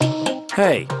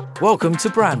Hey, welcome to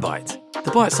Brand Bite,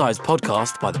 the bite-sized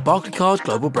podcast by the Barclaycard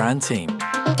Global Brand team.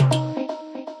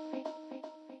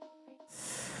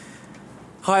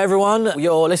 Hi everyone,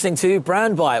 you're listening to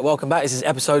Brand Bite. Welcome back. This is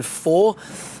episode 4.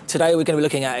 Today we're going to be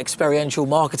looking at experiential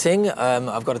marketing.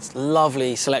 I've got a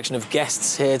lovely selection of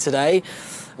guests here today.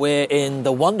 We're in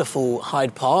the wonderful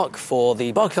Hyde Park for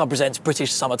the Barclaycard Presents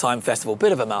British Summertime Festival.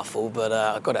 Bit of a mouthful, but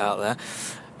I got it out there.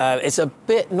 It's a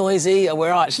bit noisy. We're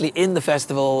actually in the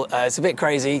festival. It's a bit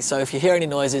crazy, so if you hear any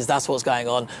noises, that's what's going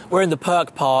on. We're in the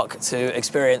Perk Park to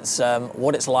experience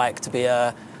what it's like to be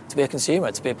a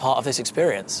consumer, to be a part of this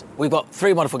experience. We've got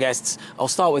 3 wonderful guests. I'll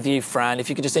start with you, Fran. If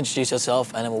you could just introduce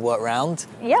yourself and then we'll work round.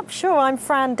 Yep, sure. I'm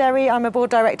Fran Derry. I'm a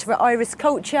board director at Iris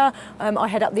Culture. I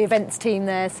head up the events team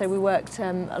there, so we worked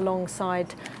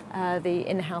alongside the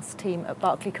in-house team at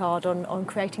Barclaycard on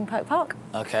creating Perk Park.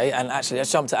 Okay, and actually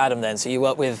let's jump to Adam then. So you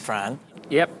work with Fran.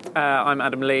 Yep, I'm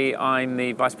Adam Lee. I'm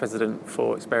the Vice President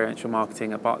for Experiential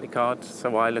Marketing at Barclaycard.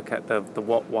 So I look at the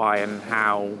what, why and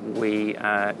how we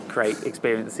create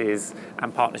experiences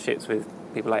and partnerships with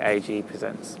people like AEG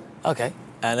Presents. Okay,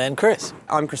 and then Chris.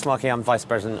 I'm Chris Markey. I'm Vice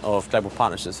President of Global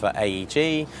Partnerships for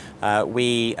AEG.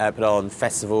 We put on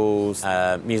festivals,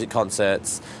 music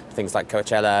concerts, things like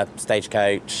Coachella,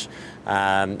 Stagecoach,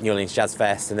 New Orleans Jazz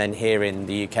Fest, and then here in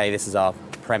the UK, this is our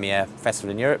premier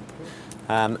festival in Europe.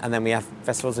 And then we have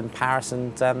festivals in Paris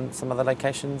and some other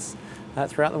locations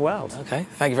throughout the world. Okay,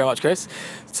 thank you very much, Chris.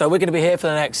 So we're going to be here for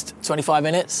the next 25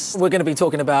 minutes. We're going to be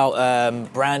talking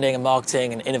about branding and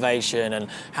marketing and innovation and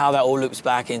how that all loops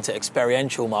back into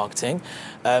experiential marketing.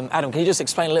 Adam, can you just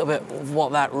explain a little bit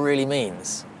what that really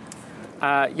means?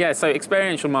 So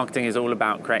experiential marketing is all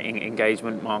about creating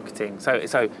engagement marketing.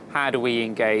 So how do we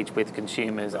engage with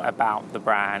consumers about the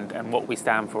brand and what we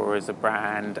stand for as a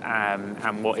brand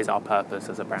and what is our purpose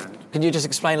as a brand? Can you just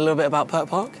explain a little bit about Perk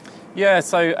Park? Yeah,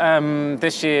 so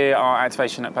this year our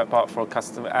activation at Perk Park for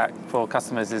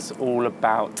customers is all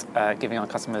about giving our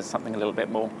customers something a little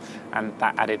bit more and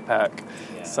that added perk.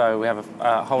 Yeah. So we have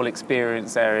a whole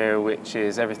experience area which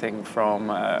is everything from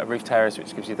a roof terrace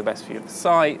which gives you the best view of the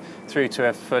site through to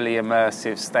a fully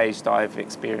immersive stage dive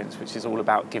experience which is all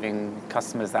about giving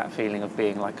customers that feeling of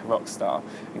being like a rock star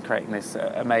and creating this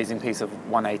amazing piece of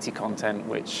 180 content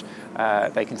which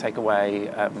they can take away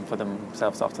for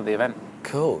themselves after the event.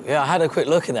 Cool. Yeah, I had a quick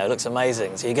look in there. It looks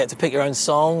amazing. So you get to pick your own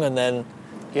song and then...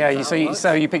 Yeah,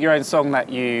 so you pick your own song that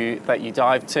you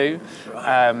dive to,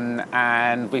 right.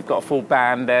 And we've got a full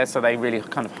band there, so they really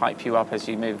kind of hype you up as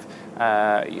you move,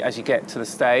 as you get to the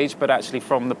stage. But actually,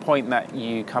 from the point that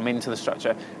you come into the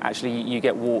structure, actually you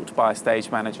get walked by a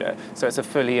stage manager. So it's a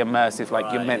fully immersive.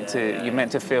 Like you're meant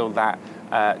to feel that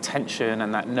tension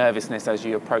and that nervousness as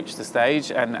you approach the stage,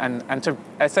 and to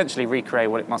essentially recreate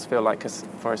what it must feel like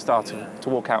for a star to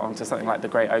walk out onto something like the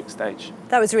Great Oak stage.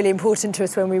 That was really important to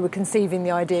us when we were conceiving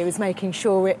the idea, was making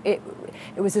sure it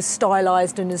was as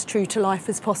stylised and as true to life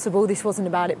as possible. This wasn't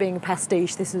about it being a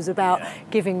pastiche. This was about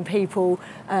giving people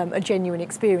a genuine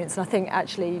experience. And I think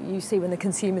actually you see when the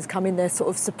consumers come in, they're sort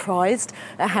of surprised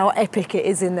at how epic it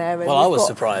is in there. And well, I was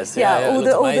surprised. All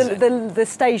the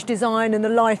stage design and the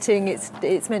lighting.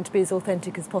 It's meant to be as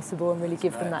authentic as possible and really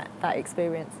give them that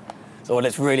experience. So what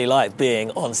it's really like being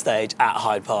on stage at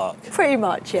Hyde Park. Pretty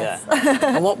much, yes.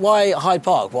 Yeah. And why Hyde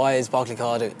Park? Why is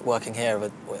Barclaycard working here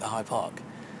at Hyde Park?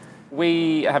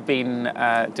 We have been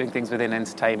doing things within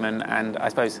entertainment and I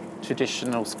suppose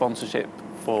traditional sponsorship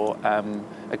for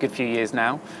a good few years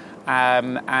now.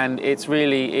 And it's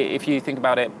really, if you think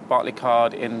about it,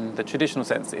 Barclaycard in the traditional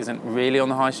sense isn't really on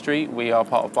the high street. We are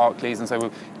part of Barclays, and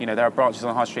so there are branches on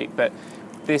the high street, but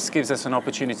this gives us an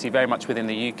opportunity very much within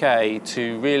the UK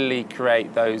to really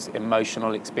create those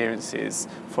emotional experiences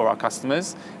for our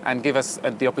customers and give us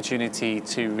the opportunity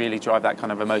to really drive that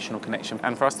kind of emotional connection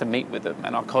and for us to meet with them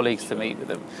and our colleagues to meet with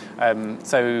them.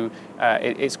 So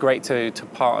it's great to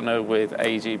partner with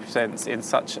AEG Presents in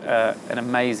such an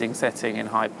amazing setting in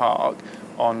Hyde Park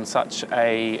on such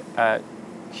a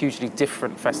hugely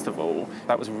different festival.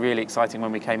 That was really exciting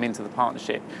when we came into the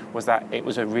partnership, was that it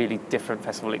was a really different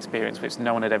festival experience which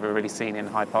no one had ever really seen in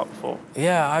Hyde Park before.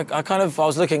 Yeah, I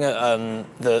was looking at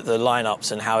the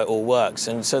lineups and how it all works,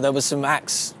 and so there was some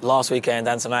acts last weekend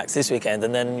and some acts this weekend,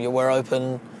 and then you were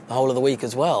open the whole of the week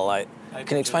as well.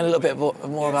 Can you explain a little bit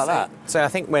more about that? So I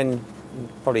think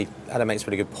probably Adam makes a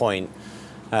pretty good point,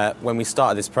 when we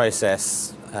started this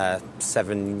process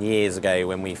 7 years ago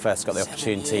when we first got the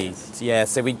opportunity.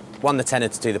 So we won the tender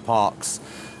to do the Parks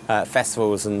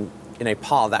festivals, and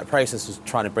part of that process was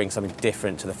trying to bring something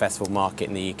different to the festival market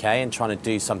in the UK and trying to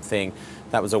do something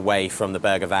that was away from the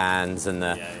burger vans and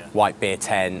the white beer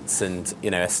tents and,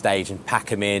 a stage, and pack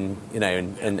them in,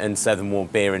 and serve them warm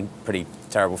beer and pretty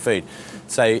terrible food.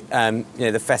 So,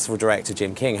 the festival director,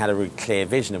 Jim King, had a really clear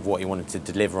vision of what he wanted to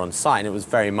deliver on site, and it was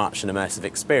very much an immersive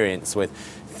experience with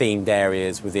themed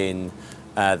areas within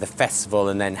the festival,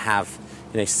 and then have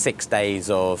 6 days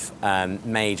of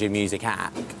major music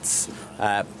acts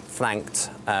flanked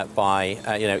by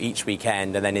each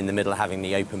weekend, and then in the middle having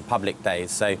the open public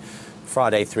days. So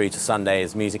Friday through to Sunday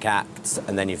is music acts,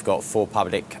 and then you've got 4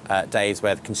 public days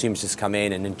where the consumers just come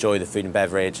in and enjoy the food and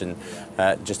beverage and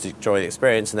just enjoy the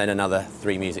experience, and then another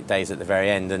 3 music days at the very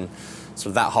end. And sort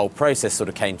of that whole process sort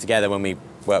of came together when we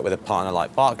worked with a partner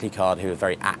like Barclaycard, who are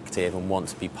very active and want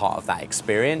to be part of that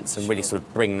experience and really sort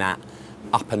of bring that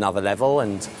up another level.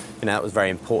 And that was very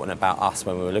important about us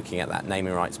when we were looking at that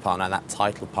naming rights partner, that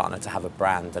title partner, to have a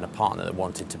brand and a partner that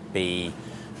wanted to be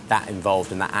that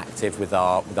involved and that active with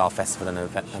our festival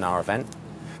and our event.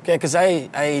 Okay, because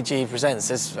AEG Presents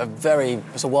is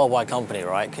it's a worldwide company,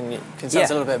 right? Can you tell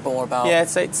us a little bit more about? Yeah,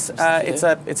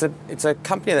 it's a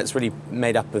company that's really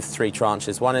made up of 3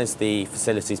 tranches. One is the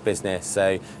facilities business,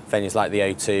 so venues like the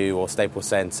O2 or Staples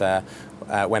Centre,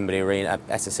 Wembley Arena,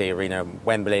 SSE Arena,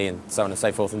 Wembley, and so on and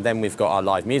so forth. And then we've got our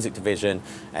live music division,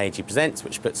 AEG Presents,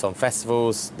 which puts on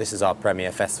festivals. This is our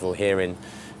premier festival here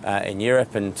in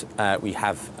Europe, and we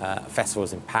have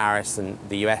festivals in Paris and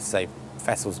the US. So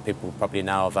festivals people probably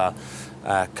know of are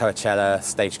Coachella,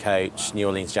 Stagecoach, New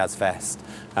Orleans Jazz Fest,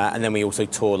 and then we also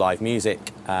tour live music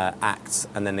acts.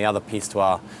 And then the other piece to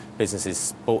our business is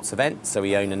sports events. So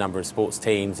we own a number of sports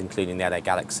teams, including the LA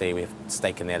Galaxy. We have a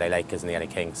stake in the LA Lakers and the LA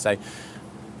Kings. So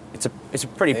it's a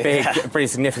pretty big, pretty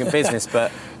significant business,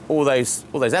 but all those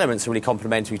elements are really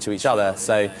complementary to each other.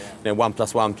 So 1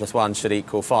 + 1 + 1 should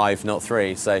equal 5, not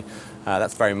 3. So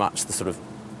that's very much the sort of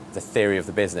the theory of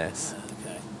the business.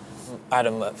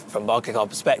 Adam, from Barclaycard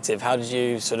perspective, how did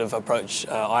you sort of approach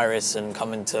Iris and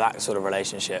come into that sort of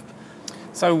relationship?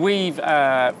 So we've,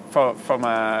 from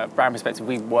a brand perspective,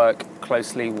 we work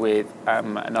closely with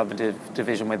another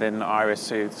division within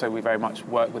Iris, so we very much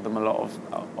work with them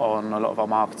on a lot of our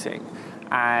marketing.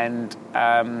 And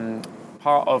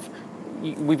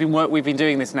we've been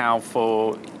doing this now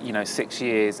for 6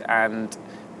 years, and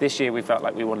this year we felt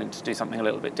like we wanted to do something a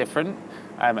little bit different.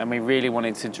 And we really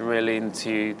wanted to drill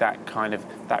into that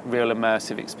real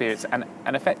immersive experience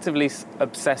and effectively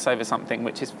obsess over something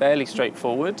which is fairly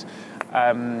straightforward.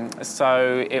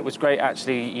 So it was great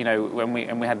actually, when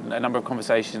we had a number of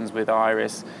conversations with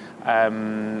Iris,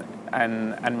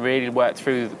 and really worked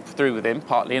through with him,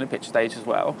 partly in a pitch stage as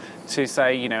well, to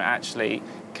say, actually,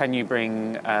 can you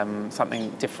bring something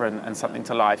different and something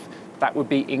to life that would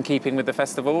be in keeping with the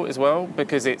festival as well,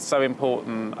 because it's so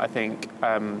important, I think,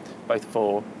 both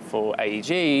for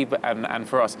AEG and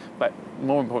for us, but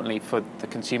more importantly for the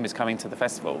consumers coming to the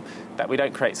festival, that we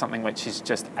don't create something which is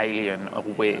just alien or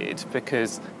weird,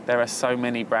 because there are so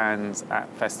many brands at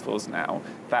festivals now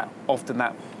that often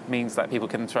that means that people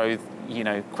can throw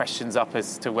questions up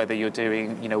as to whether you're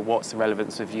doing, what's the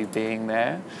relevance of you being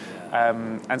there.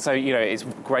 And so, it's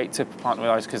great to partner with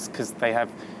Iris because they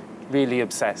have really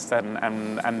obsessed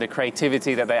and the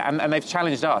creativity that and they've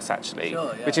challenged us actually,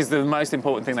 which is the most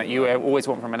important thing that you always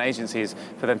want from an agency, is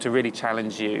for them to really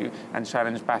challenge you and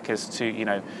challenge back as to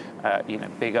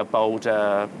bigger,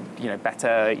 bolder,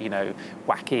 better,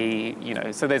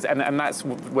 wacky, so there's and that's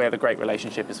where the great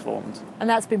relationship is formed. And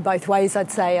that's been both ways, I'd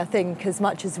say. I think as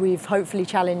much as we've hopefully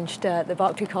challenged the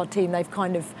Barclaycard team, they've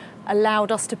kind of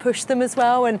allowed us to push them as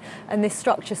well, and this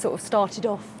structure sort of started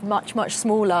off much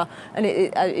smaller, and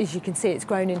it, as you can see, it's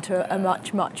grown into a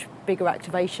much bigger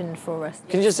activation for us.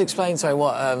 Can you just explain,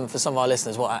 what for some of our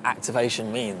listeners, what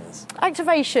activation means?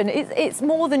 Activation, it's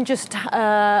more than just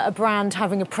a brand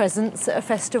having a presence at a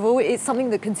festival. It's something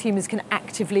that consumers can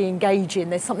actively engage in.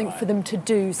 There's something for them to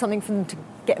do, something for them to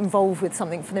get involved with,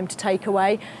 something for them to take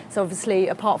away. So obviously,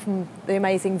 apart from the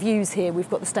amazing views here, we've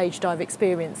got the stage dive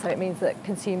experience, so it means that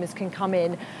consumers can come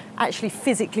in, actually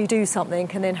physically do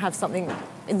something, and then have something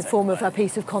in the form of a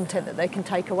piece of content that they can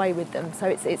take away with them. So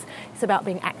it's about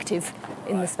being active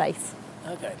in the space.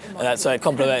 Okay, and that's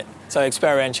so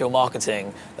experiential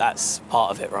marketing, that's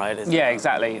part of it, right? Yeah,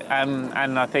 exactly.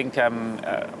 And I think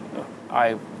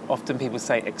often people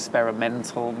say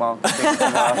experimental marketing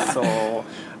to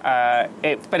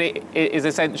us, but it is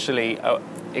essentially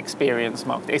experience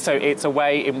marketing. So it's a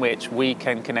way in which we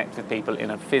can connect with people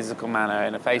in a physical manner,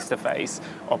 in a face-to-face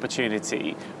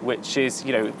opportunity, which is,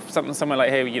 somewhere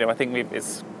like here, I think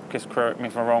it's, just correct me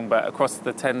if I'm wrong, but across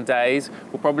the 10 days,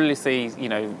 we'll probably see,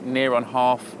 near on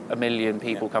 500,000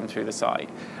 people come through the site.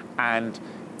 And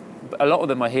a lot of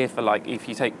them are here for, like, if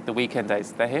you take the weekend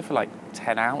days, they're here for like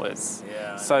 10 hours.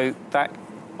 Yeah. So that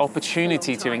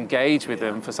opportunity to engage with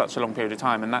them for such a long period of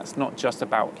time, and that's not just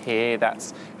about here,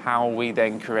 that's how we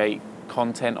then create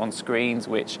content on screens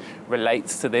which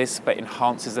relates to this but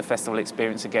enhances the festival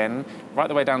experience again, right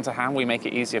the way down to how we make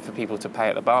it easier for people to pay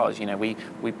at the bars. You know, we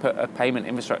put a payment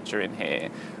infrastructure in here,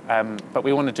 but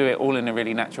we want to do it all in a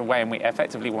really natural way, and we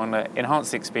effectively want to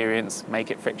enhance the experience,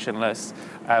 make it frictionless,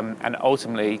 and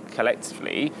ultimately,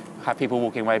 collectively, have people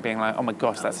walking away being like, oh my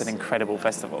gosh, that's an incredible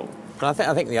festival. And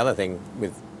I think the other thing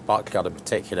with Barclaycard in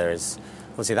particular is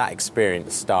obviously that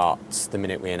experience starts the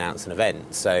minute we announce an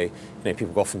event. So, you know,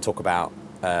 people often talk about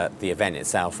the event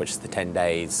itself, which is the 10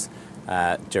 days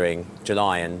during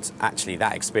July, and actually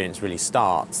that experience really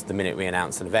starts the minute we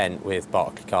announce an event with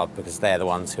Barclaycard, because they're the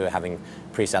ones who are having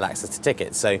pre-sale access to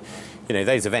tickets. So, you know,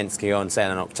 those events can go on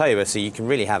sale in October, so you can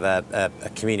really have a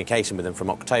communication with them from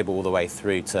October all the way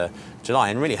through to July,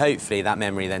 and really hopefully that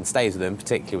memory then stays with them,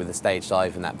 particularly with the stage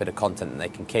dive and that bit of content that they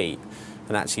can keep,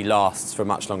 and actually lasts for a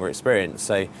much longer experience.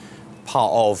 So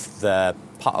part of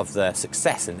the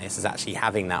success in this is actually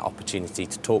having that opportunity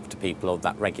to talk to people on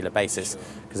that regular basis,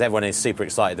 because everyone is super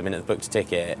excited the minute they've booked a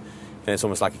ticket, and it's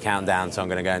almost like a countdown, so I'm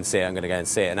going to go and see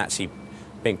it, and actually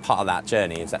being part of that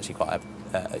journey is actually quite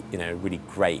a really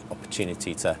great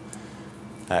opportunity to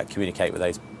communicate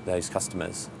with those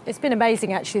customers. It's been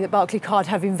amazing actually that Barclaycard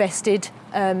have invested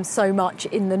so much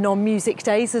in the non-music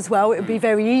days as well. It would be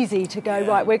very easy to go,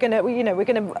 right, we're going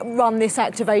to run this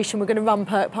activation, we're going to run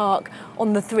Perk Park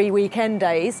on the 3 weekend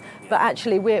days, but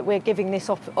actually we're giving this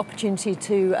opportunity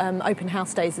to open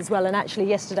house days as well. And actually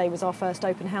yesterday was our first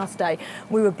open house day.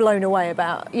 We were blown away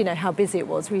about, you know, how busy it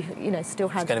was. We, you know, still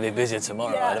had... It's going to be busier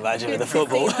tomorrow, I'd imagine, with the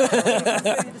football.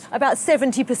 About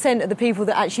 70% of the people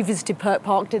that actually visited Perk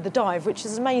Park did the dive, which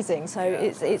is amazing. So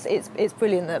it's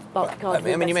brilliant that Barclaycard...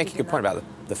 I mean, you make a good point about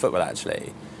the football,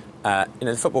 actually.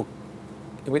 The football,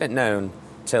 we don't know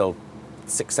until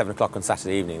 6-7 o'clock on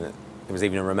Saturday evening that there was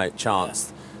even a remote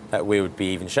chance that we would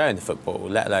be even showing the football,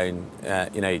 let alone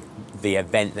the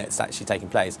event that's actually taking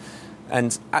place.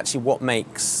 And actually what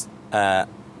makes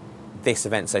this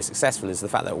event so successful is the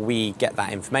fact that we get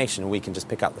that information and we can just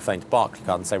pick up the phone to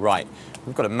Barclaycard and say, right,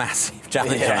 we've got a massive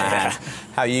challenge on our hands.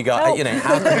 How you got,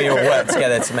 how can we all work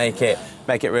together to make it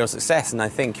a real success? And I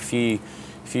think if you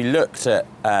looked at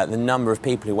the number of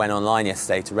people who went online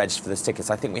yesterday to register for those tickets,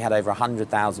 I think we had over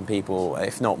 100,000 people,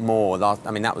 if not more.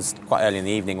 That was quite early in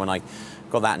the evening when I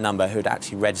got that number, who had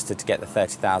actually registered to get the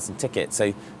 30,000 tickets. So,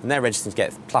 and they're registered to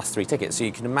get +3 tickets. So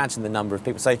you can imagine the number of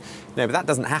people. So, but that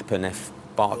doesn't happen if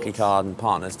Barclaycard and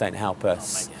partners don't help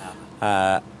us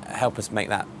make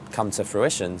that come to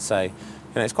fruition. So,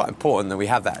 it's quite important that we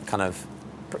have that kind of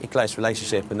pretty close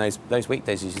relationship, and those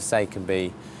weekdays, as you say, can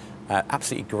be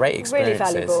absolutely great experiences.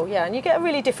 Really valuable, yeah, and you get a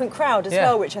really different crowd as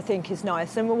well, which I think is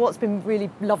nice. And what's been really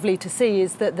lovely to see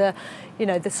is that the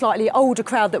slightly older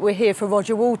crowd that were here for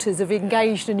Roger Waters have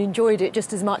engaged and enjoyed it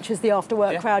just as much as the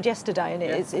after-work crowd yesterday, and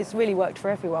it's really worked for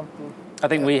everyone. I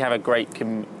think we have a great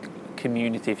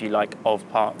community, if you like, of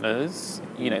partners.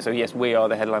 So yes, we are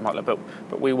the headline partner,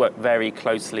 but we work very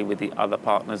closely with the other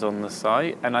partners on the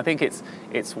site, and I think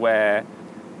it's where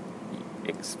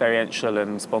experiential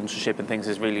and sponsorship and things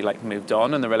has really moved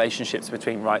on, and the relationships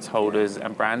between rights holders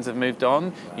and brands have moved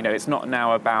on. It's not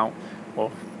now about, a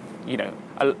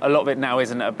lot of it now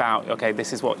isn't about, okay,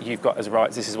 this is what you've got as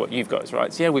rights, this is what you've got as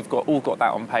rights. Yeah, we've all got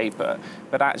that on paper,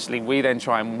 but actually we then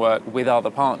try and work with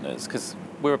other partners, because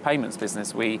we're a payments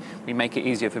business. We make it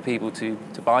easier for people to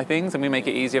buy things, and we make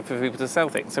it easier for people to sell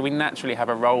things. So we naturally have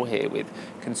a role here with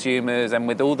consumers and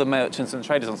with all the merchants and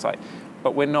traders on site.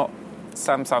 But we're not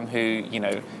Samsung,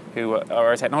 who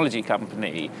are a technology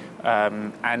company,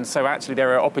 and so actually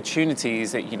there are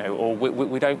opportunities that or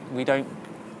we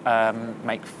don't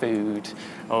make food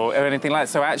or anything like that.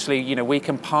 So actually, we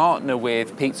can partner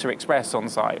with Pizza Express on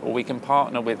site, or we can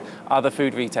partner with other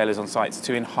food retailers on sites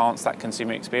to enhance that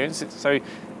consumer experience. So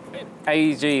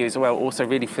AEG as well also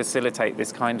really facilitate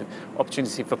this kind of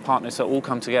opportunity for partners to all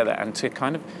come together and to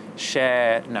kind of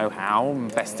share know-how,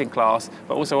 best in class,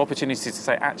 but also opportunities to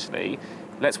say, actually,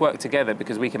 let's work together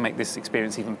because we can make this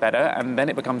experience even better, and then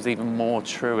it becomes even more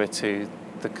truer to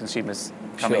the consumers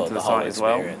coming to the site as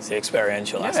well. The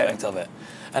experiential aspect of it.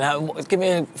 And give me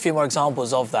a few more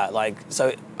examples of that.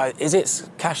 Is it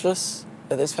cashless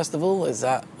at this festival? Is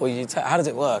that, or how does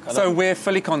it work? So we're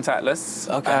fully contactless.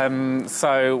 Okay.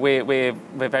 So we're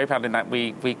very proud in that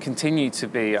we continue to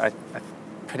be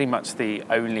pretty much the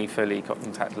only fully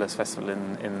contactless festival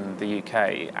in the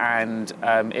UK, and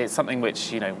it's something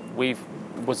which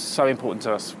was so important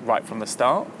to us right from the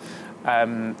start.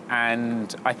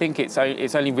 And I think it's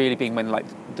only really been when like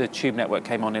the tube network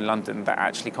came on in London that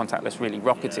actually contactless really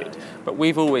rocketed. But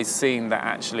we've always seen that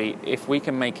actually if we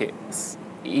can make it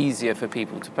easier for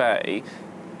people to pay,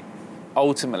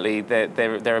 ultimately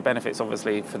there are benefits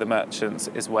obviously for the merchants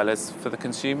as well as for the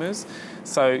consumers.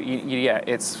 So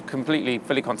it's completely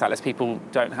fully contactless. People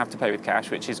don't have to pay with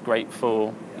cash, which is great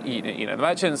for the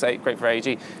merchants, great for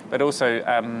AEG, but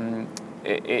also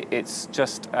it's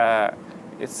just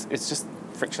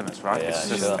frictionless, right?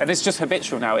 And it's just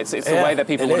habitual now. It's the way that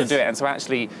people want to do it. And so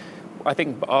actually, I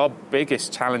think our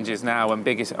biggest challenges now, and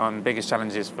biggest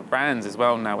challenges for brands as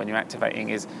well now when you're activating,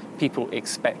 is people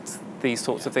expect these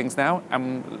sorts of things now.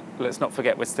 And let's not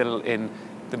forget, we're still in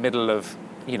the middle of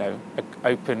an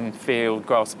open field,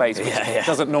 grass space, which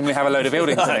doesn't normally have a load of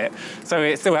buildings in it. So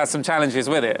it still has some challenges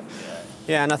with it.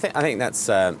 Yeah, and I think that's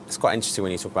it's quite interesting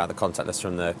when you talk about the contactless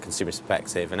from the consumer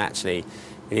perspective, and actually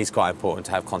it is quite important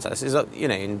to have contactless.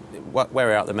 In where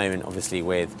we're at the moment, obviously,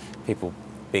 with people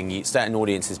certain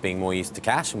audiences being more used to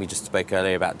cash, and we just spoke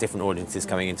earlier about different audiences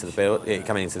coming into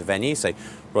the venue. So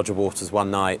Roger Waters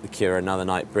one night, The Cure another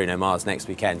night, Bruno Mars next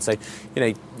weekend. So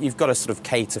you've got to sort of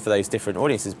cater for those different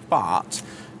audiences, but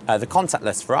the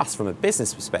contactless for us from a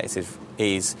business perspective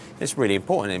it's really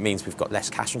important. It means we've got less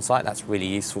cash on site. That's really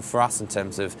useful for us in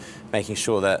terms of making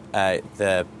sure that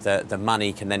the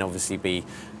money can then obviously be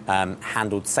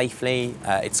handled safely.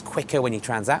 It's quicker when you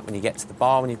transact, when you get to the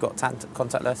bar, when you've got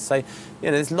contactless. So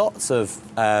there's lots of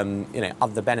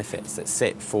other benefits that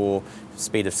sit for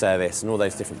speed of service and all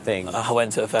those different things. I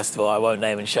went to a festival, I won't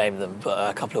name and shame them, but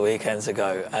a couple of weekends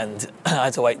ago, and I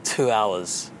had to wait 2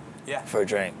 hours for a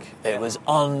drink. It was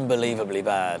unbelievably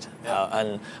bad.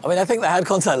 And I mean, I think they had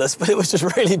contactless, but it was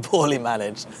just really poorly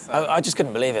managed. I just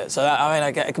couldn't believe it. So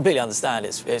I completely understand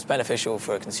it's beneficial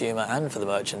for a consumer and for the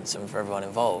merchants and for everyone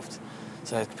involved.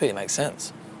 So it completely makes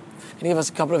sense. Can you give us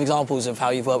a couple of examples of how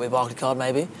you've worked with Barclaycard,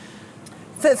 maybe?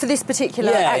 For this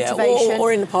particular activation?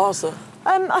 Or in the past.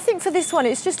 I think for this one,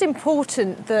 it's just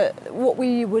important that what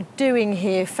we were doing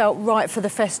here felt right for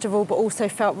the festival, but also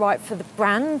felt right for the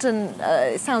brand. And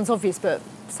it sounds obvious, but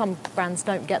some brands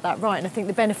don't get that right. And I think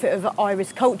the benefit of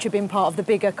Iris Culture being part of the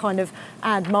bigger kind of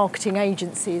ad marketing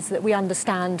agencies, that we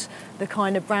understand the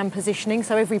kind of brand positioning.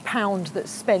 So every pound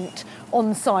that's spent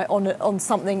on site on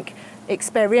something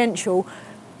experiential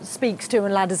speaks to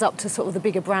and ladders up to sort of the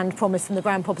bigger brand promise and the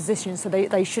brand proposition, so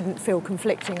they shouldn't feel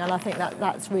conflicting. And I think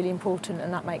that's really important,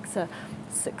 and that makes a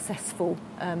successful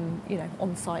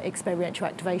on-site experiential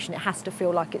activation. It has to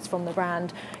feel like it's from the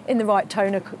brand, in the right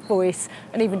tone of voice,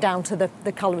 and even down to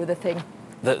the colour of the thing.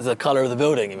 The colour of the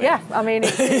building, you mean? Yeah, I mean,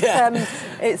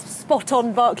 it's spot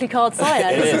on Barclaycard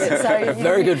site, isn't it? So,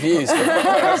 very good views.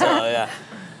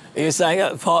 You're saying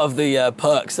that part of the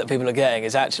perks that people are getting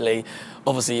is actually,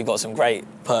 obviously you've got some great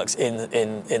perks in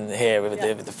here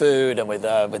with the food and with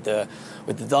the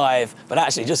dive, but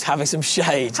actually just having some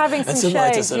shade. Having some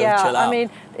shade, to sort of chill out. I mean,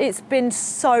 it's been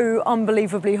so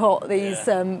unbelievably hot these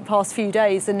past few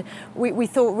days, and we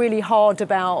thought really hard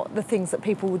about the things that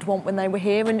people would want when they were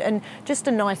here, and just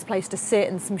a nice place to sit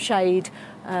and some shade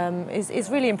is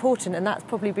really important, and that's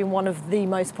probably been one of the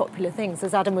most popular things.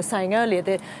 As Adam was saying earlier,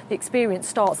 the experience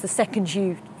starts the second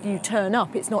you turn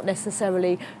up. It's not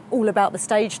necessarily all about the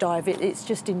stage dive. It's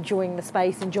just enjoying the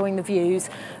space, enjoying the views,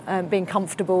 being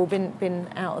comfortable, been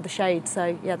out of the shade.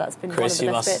 So that's been Chris,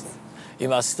 one of the best bits. You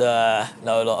must know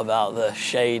a lot about the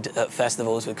shade at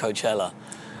festivals with Coachella.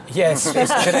 Yes,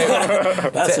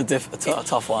 that's a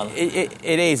tough one. It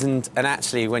is, and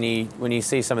actually, when you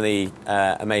see some of the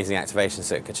amazing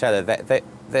activations at Coachella,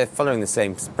 they're following the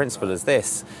same principle as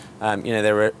this.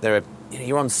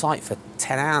 You're on site for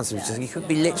 10 hours. You could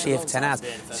be literally here for 10 hours.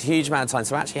 It's a huge amount of time.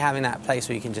 So actually having that place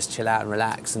where you can just chill out and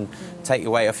relax and take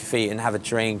your weight off your feet and have a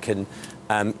drink, and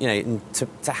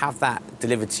to have that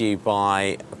delivered to you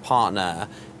by a partner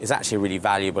is actually a really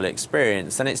valuable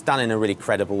experience, and it's done in a really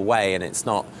credible way, and it's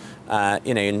not,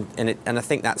 and I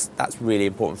think that's really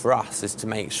important for us, is to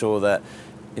make sure that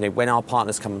when our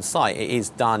partners come on site, it is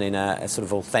done in a sort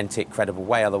of authentic, credible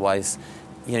way. Otherwise,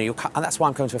 and that's why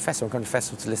I'm coming to a festival. I'm coming to a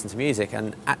festival to listen to music,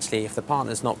 and actually, if the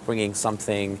partner's not bringing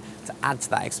something to add to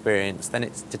that experience, then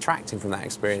it's detracting from that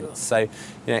experience. So,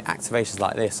 activations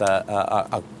like this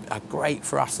are great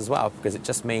for us as well, because it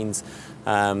just means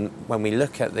when we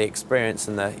look at the experience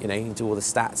and you can do all the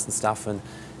stats and stuff and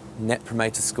net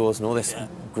promoter scores and all this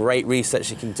great research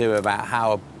you can do about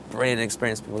how a brilliant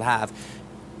experience people have.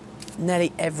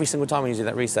 Nearly every single time when you do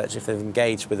that research, if they've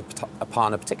engaged with a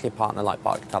partner, particularly a partner like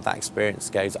Barclaycard, that experience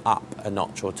goes up a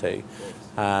notch or two,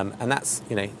 and that's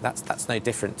no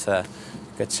different to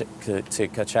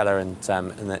Coachella and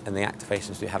the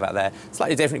activations we have out there.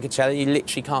 Slightly different Coachella. You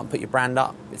literally can't put your brand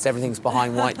up. Everything's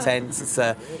behind white tents. It's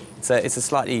a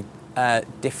slightly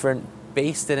different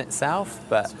beast in itself.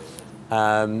 But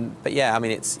yeah, I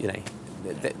mean, it's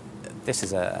this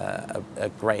is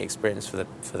a great experience for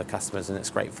the customers, and it's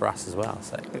great for us as well.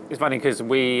 So it's funny because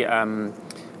we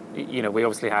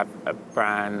obviously have a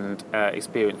brand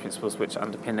experience principles which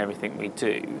underpin everything we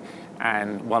do,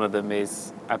 and one of them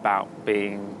is about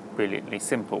being brilliantly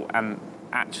simple. And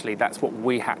actually, that's what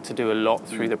we had to do a lot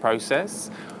through the process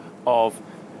of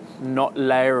not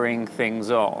layering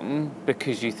things on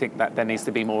because you think that there needs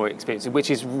to be more experience, which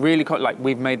is really like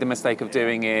we've made the mistake of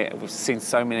doing it. We've seen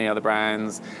so many other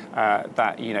brands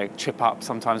that trip up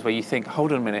sometimes where you think,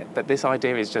 hold on a minute, but this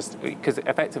idea is just because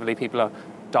effectively people are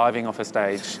diving off a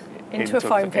stage into a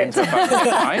foam pit.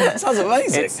 That sounds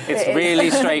amazing. It's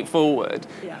really straightforward,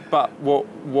 but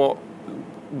what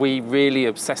we really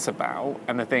obsess about,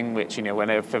 and the thing which,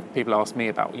 whenever people ask me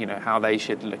about, how they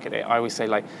should look at it, I always say,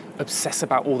 obsess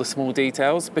about all the small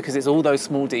details, because it's all those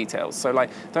small details. So,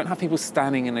 don't have people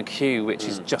standing in a queue, which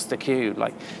is just a queue.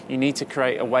 You need to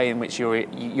create a way in which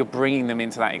you're bringing them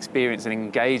into that experience and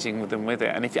engaging with them with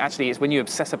it. And if actually it's when you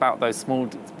obsess about those small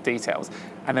details,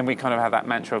 and then we kind of have that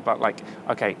mantra about,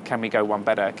 okay, can we go one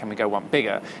better? Can we go one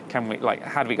bigger? Can we,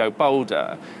 how do we go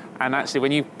bolder? And actually,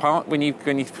 when you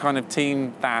kind of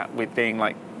team that with being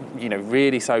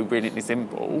really so brilliantly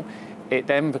simple, it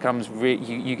then becomes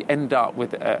you end up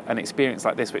with an experience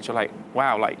like this, which you're like,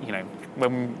 wow,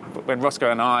 when Roscoe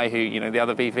and I, who the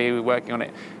other VP who were working on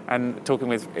it and talking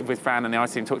with Fran and the IT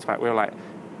team talked about it, we were like,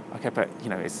 okay, but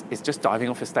it's just diving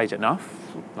off a stage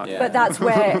enough. But that's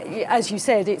where, as you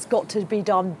said, it's got to be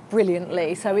done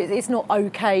brilliantly. So it's not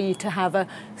okay to have a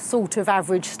sort of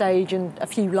average stage and a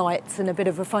few lights and a bit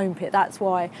of a foam pit. That's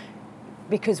why,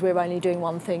 because we're only doing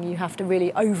one thing, you have to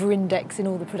really over-index in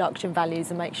all the production values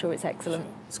and make sure it's excellent.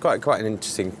 It's quite an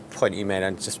interesting point you made,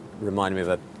 and just reminded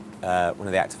me of one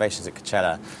of the activations at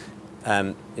Coachella.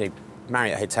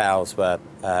 Marriott hotels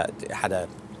had a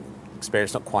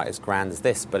experience not quite as grand as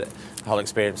this, but the whole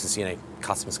experience is,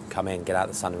 customers can come in, get out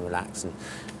of the sun and relax and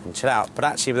chill out. But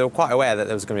actually, they were quite aware that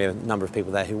there was going to be a number of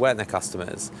people there who weren't their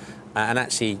customers. And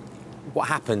actually, what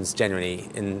happens generally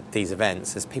in these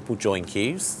events is people join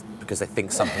queues because they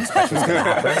think something special is going to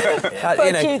happen.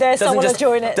 Put a queue there, someone will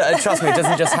join it. Trust me, it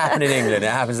doesn't just happen in England, it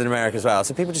happens in America as well.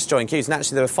 So people just join queues, and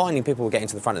actually they were finding people were getting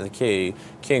to the front of the queue,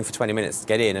 queuing for 20 minutes to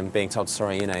get in and being told,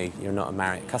 sorry, you're not a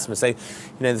Marriott customer. So,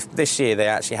 this year they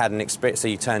actually had an experience, so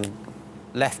you turn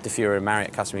left if you're a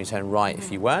Marriott customer, you turn right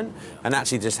if you weren't, and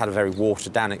actually just had a very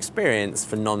watered down experience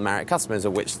for non-Marriott customers,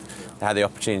 of which they had the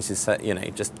opportunity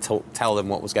to just tell them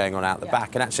what was going on out the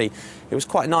back. And actually it was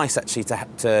quite nice actually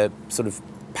to sort of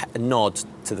nod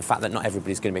to the fact that not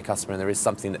everybody's going to be a customer, and there is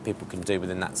something that people can do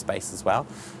within that space as well.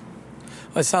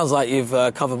 Well, it sounds like you've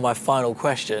covered my final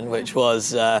question, which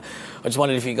was, I just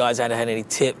wondered if you guys had any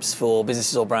tips for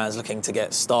businesses or brands looking to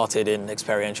get started in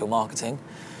experiential marketing.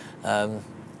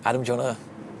 Adam, do you want to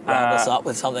round us up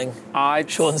with something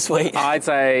short and sweet? I'd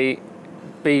say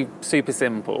be super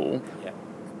simple,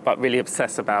 but really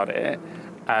obsess about it,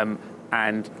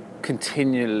 and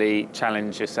continually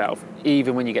challenge yourself,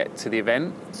 even when you get to the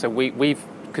event. So we've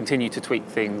continued to tweak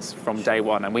things from day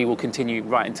one, and we will continue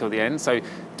right until the end. So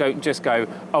don't just go,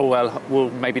 we'll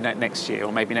maybe next year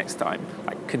or maybe next time.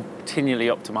 Continually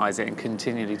optimize it and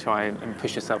continually try and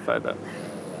push yourself further.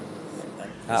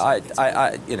 I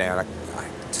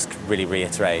just really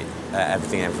reiterate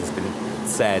everything's been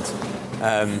said.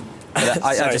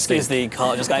 Excuse the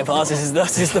car just going past.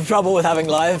 This is the trouble with having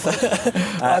live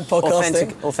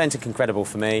podcasting. Authentic and credible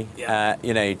for me. Yeah.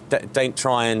 Don't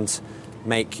try and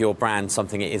make your brand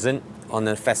something it isn't on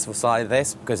the festival side of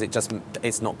this, because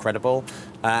it's not credible.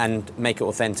 And make it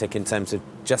authentic in terms of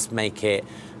just make it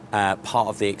part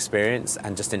of the experience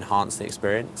and just enhance the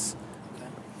experience.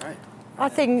 I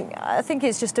think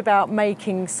it's just about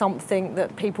making something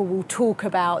that people will talk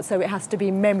about, so it has to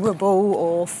be memorable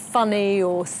or funny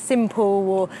or simple,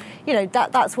 or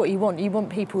that's what you want. You want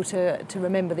people to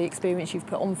remember the experience you've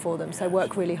put on for them, so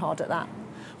work really hard at that.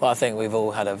 Well, I think we've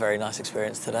all had a very nice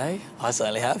experience today. I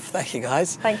certainly have. Thank you,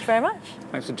 guys. Thank you very much.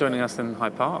 Thanks for joining us in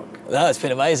Hyde Park. No, it's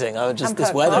been amazing.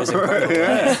 This weather is incredible.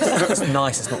 It's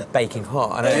nice. It's not baking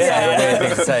hot. I know it's a weird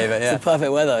thing to say, but yeah. It's the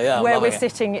perfect weather, yeah. Where we're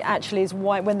sitting actually is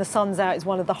white. When the sun's out, is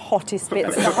one of the hottest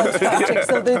bits in the whole structure.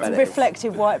 So the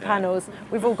reflective white panels.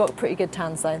 We've all got pretty good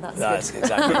tans, though. That's good.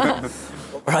 Exactly.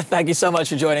 All right, thank you so much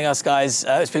for joining us, guys.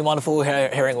 It's been wonderful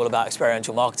hearing all about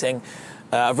experiential marketing.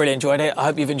 I've really enjoyed it. I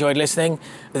hope you've enjoyed listening.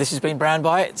 This has been Brand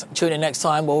Bite. Tune in next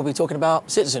time where we'll be talking about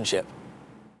citizenship.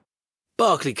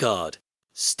 Barclaycard.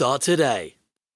 Start today.